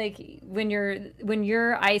 I feel like when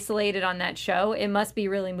you're isolated on that show, it must be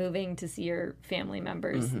really moving to see your family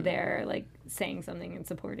members there, like saying something and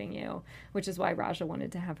supporting you, which is why Raja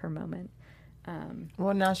wanted to have her moment.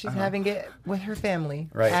 Well, now she's having it with her family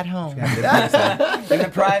Right. at home. In the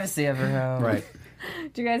privacy of her home. Right.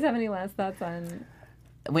 Do you guys have any last thoughts on...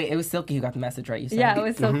 Wait, it was Silky who got the message, right? You said Yeah, it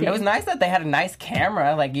was Silky. It was nice that they had a nice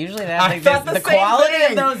camera. Like usually they have I like, thought the the same quality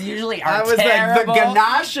thing. of those usually are I was terrible. like the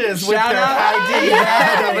ganaches with Shut their up. ID.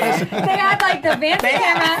 They had like the fancy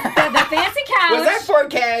camera, the fancy couch. Was that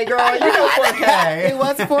 4K, girl? You know 4K. It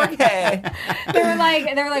was 4K. They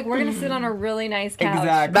were like, we're gonna sit on a really nice couch.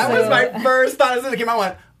 Exactly. That was So- my first thought as soon as it came out. I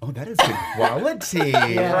went, oh, that is good quality.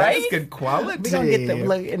 That is good quality. We gonna get them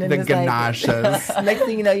look, and then the it's like- ganaches. Next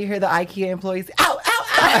thing you know, you hear the IKEA employees, ow, ow, ow.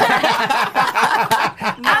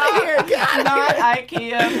 Out of here, God. Not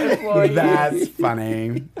IKEA employees. That's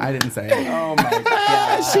funny. I didn't say it. Oh my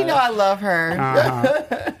god. She know I love her.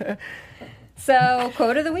 Uh-huh. So,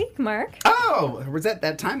 quote of the week, Mark. Oh, was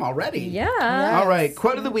that time already? Yeah. All right,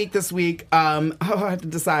 quote of the week this week. I have to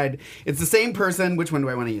decide. It's the same person. Which one do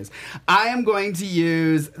I want to use? I am going to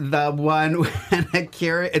use the one when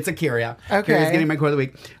it's Akira. Okay. Akira's getting my quote of the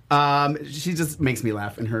week. She just makes me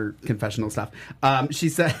laugh in her confessional stuff. She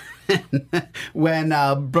said when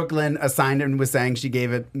Brooklyn assigned and was saying she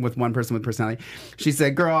gave it with one person with personality, she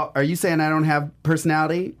said, "Girl, are you saying I don't have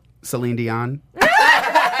personality?" Celine Dion.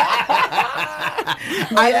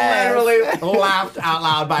 I literally laughed out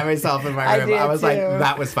loud by myself in my room. did I was like, too.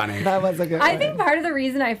 that was funny. That was a good I one. think part of the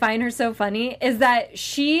reason I find her so funny is that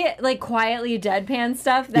she like quietly deadpans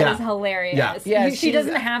stuff that is Yeah. hilarious. Yeah. Yeah, she she's-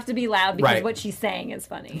 doesn't have to be loud because Right. what she's saying is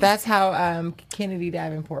funny. That's how Kennedy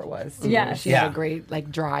Davenport was. too. Yes. She had Yeah. a great,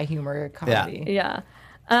 like, dry humor comedy. Yeah.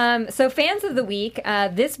 So fans of the week,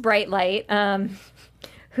 this bright light,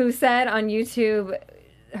 who said on YouTube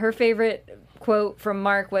her favorite quote from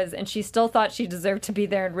Mark was, and she still thought she deserved to be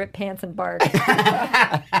there and rip pants and bark.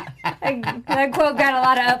 That quote got a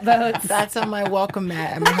lot of upvotes. That's on my welcome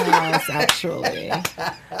mat at my house, actually.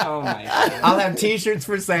 Oh my god. I'll have T-shirts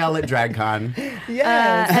for sale at DragCon.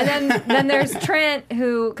 Yes. And then there's Trent,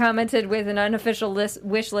 who commented with an unofficial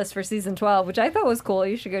wish list for season 12, which I thought was cool.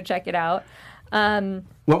 You should go check it out.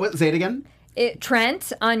 Say it again?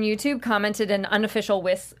 Trent on YouTube commented an unofficial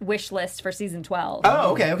wish list for season 12.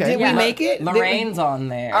 Oh, okay. Did Yeah. we make it? Did we- Lorraine's on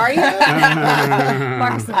there. Are you?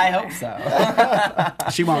 Mark's I hope so.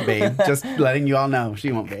 She won't be. Just letting you all know,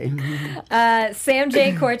 she won't be. Sam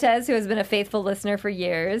J. Cortez, who has been a faithful listener for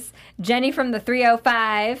years. Jenny from the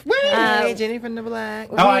 305. Hey, Jenny from the Black.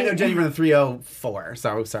 Oh, I know Jenny from the 304.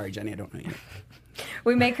 Sorry, Jenny, I don't know you.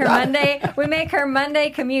 We make her Monday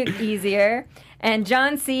commute easier. And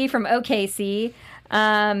John C. from OKC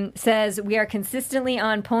says, we are consistently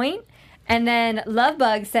on point. And then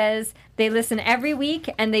Lovebug says they listen every week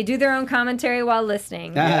and they do their own commentary while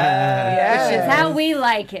listening. Yes. Which is how we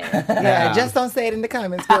like it. Yeah, just don't say it in the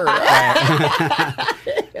comments, girl.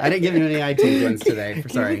 I didn't give you any iTunes ones today.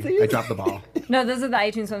 Sorry, I dropped the ball. No, those are the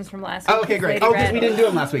iTunes ones from last week. Oh, okay, great. Lady Oh, because Red. we didn't do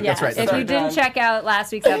them last week. Yeah. That's right. If That's you right. didn't check out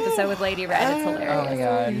last week's episode with Lady Red, it's hilarious. Oh my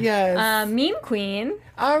god. Yes. Meme Queen.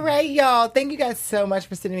 All right, y'all. Thank you guys so much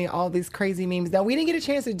for sending me all these crazy memes. Now, we didn't get a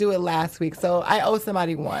chance to do it last week, so I owe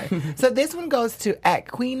somebody one. So this one goes to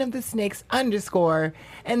 @QueenOfTheSnakes_,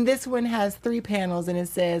 and this one has 3 panels, and it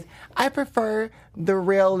says, I prefer the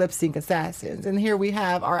real lip sync assassins. And here we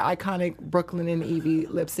have our iconic Brooklyn and Evie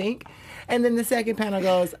lip sync. And then the second panel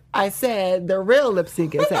goes, I said the real lip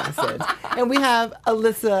sync assassins. And we have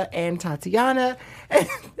Alyssa and Tatiana.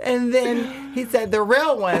 And then he said the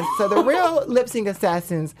real ones. So the real lip sync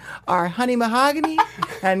assassins are Honey Mahogany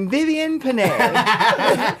and Vivian Panay.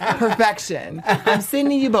 Perfection. I'm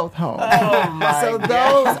sending you both home. Oh my So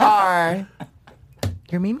those are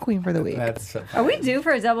your meme queen for the week. That's so Are we due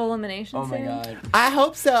for a double elimination Oh my soon? god. I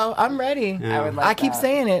hope so. I'm ready. I would like I keep that.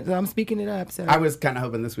 saying it, so I'm speaking it up. So I was kind of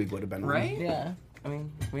hoping this week would have been one. Right? yeah. I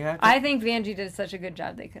mean, we have to. I think Vanjie did such a good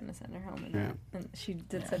job they couldn't have sent her home. And she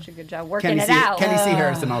did such a good job working Kenny it C. out. Kenny C.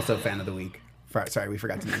 Harrison, also fan of the week. Sorry, we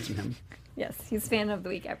forgot to mention him. Yes, he's fan of the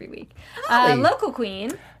week every week. Hi. Local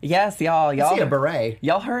queen. Yes, y'all. I see a beret.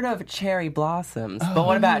 Y'all heard of cherry blossoms, but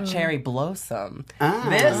what about cherry blossom? Ah.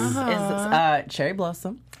 This is cherry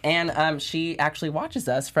blossom, and she actually watches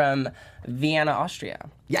us from Vienna, Austria.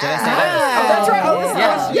 Yeah. Did I say that? Oh, that's right. Oh, this is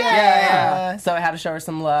Yeah. Austria. Yeah. So I had to show her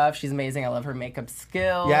some love. She's amazing. I love her makeup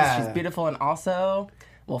skills. Yeah. She's beautiful, and also,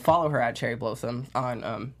 we'll follow her at Cherry Blossom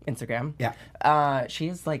on Instagram. Yeah.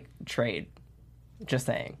 She's like trade. Just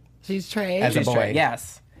saying. She's Trey. As a She's boy. trade.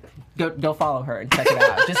 Yes. Go follow her and check it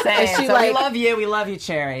out. Just saying. she So like- we love you,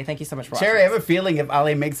 Cherry. Thank you so much for watching. Cherry, I have a feeling if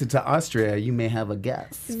Ale makes it to Austria, you may have a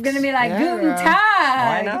guest. It's gonna be like Yeah. Guten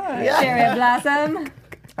Tag. Why not? Cherry Blossom.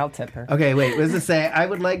 I'll tip her. Okay, wait. What does it say? I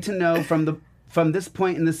would like to know from this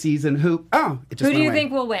point in the season who. Oh, it just Who went do you away.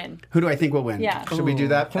 think will win? Who do I think will win? Yeah. Should we do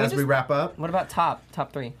that Can we as we just- wrap up? What about top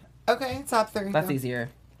 3? Okay, top 3. That's easier.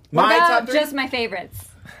 What My about top 3. just my favorites?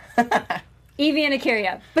 Evie and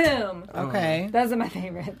Akira. Boom. Okay. Those are my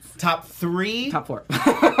favorites. Top 3. Top 4.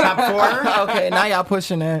 Top 4. Okay, now y'all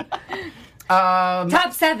pushing it.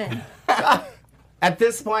 Top 7. At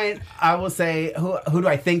this point, I will say who do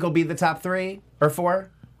I think will be the top 3 or 4?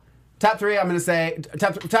 Top 3, I'm going to say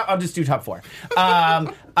top. I'll just do top 4.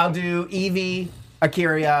 I'll do Evie,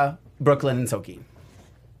 Akira, Brooklyn, and Soki.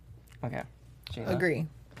 Okay. Sheila. Agree.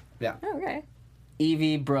 Yeah. Okay.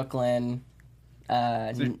 Evie, Brooklyn,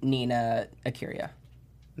 Nina, Akira.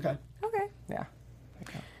 Okay. Okay. Yeah.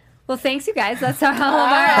 Well, thanks, you guys. That's all of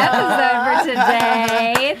our episode for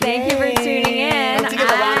today. Thank you for tuning in. Let's give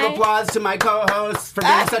a round of applause to my co-hosts for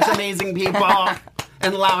being such amazing people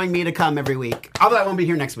and allowing me to come every week. Although I won't be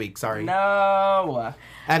here next week. Sorry. No.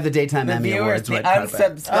 I have the Daytime The Emmy viewers, Awards. the red carpet.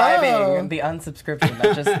 unsubscribing, the unsubscription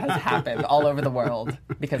that just has happened all over the world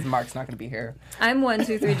because Mark's not going to be here. I'm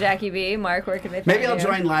 123 Jackie B. Mark, where can they find Maybe I'll you?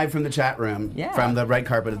 join live from the chat room Yeah. from the red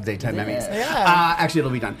carpet of the Daytime Emmys. Yeah. Actually,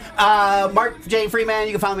 it'll be done. Mark J. Freeman.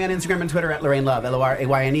 You can follow me on Instagram and Twitter at Lorraine Love,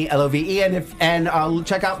 LORAYNE, and I'll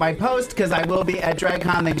check out my post because I will be at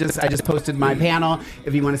DragCon. I just posted my panel.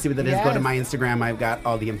 If you want to see what that is, go to Yes. my Instagram. I've got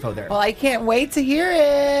all the info there. Well, I can't wait to hear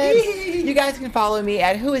it. You guys can follow me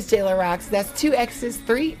at Who Is Jayla Rocks. That's 2 X's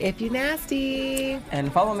 3 if you nasty.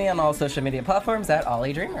 And follow me on all social media platforms at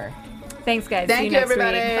Ollie Dreamer. Thanks, guys. See Thank you you, next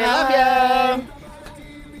everybody. week. Love you.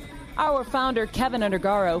 Our founder, Kevin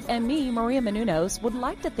Undergaro, and me, Maria Menounos, would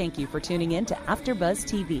like to thank you for tuning in to AfterBuzz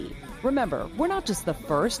TV. Remember, we're not just the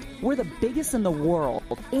first, we're the biggest in the world,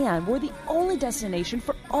 and we're the only destination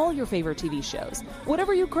for all your favorite TV shows.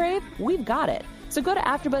 Whatever you crave, we've got it. So go to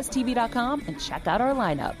AfterBuzzTV.com and check out our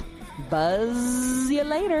lineup. Buzz you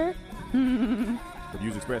later. The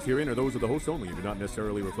views expressed herein are those of the hosts only and do not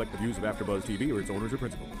necessarily reflect the views of AfterBuzz TV or its owners or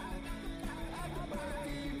principals.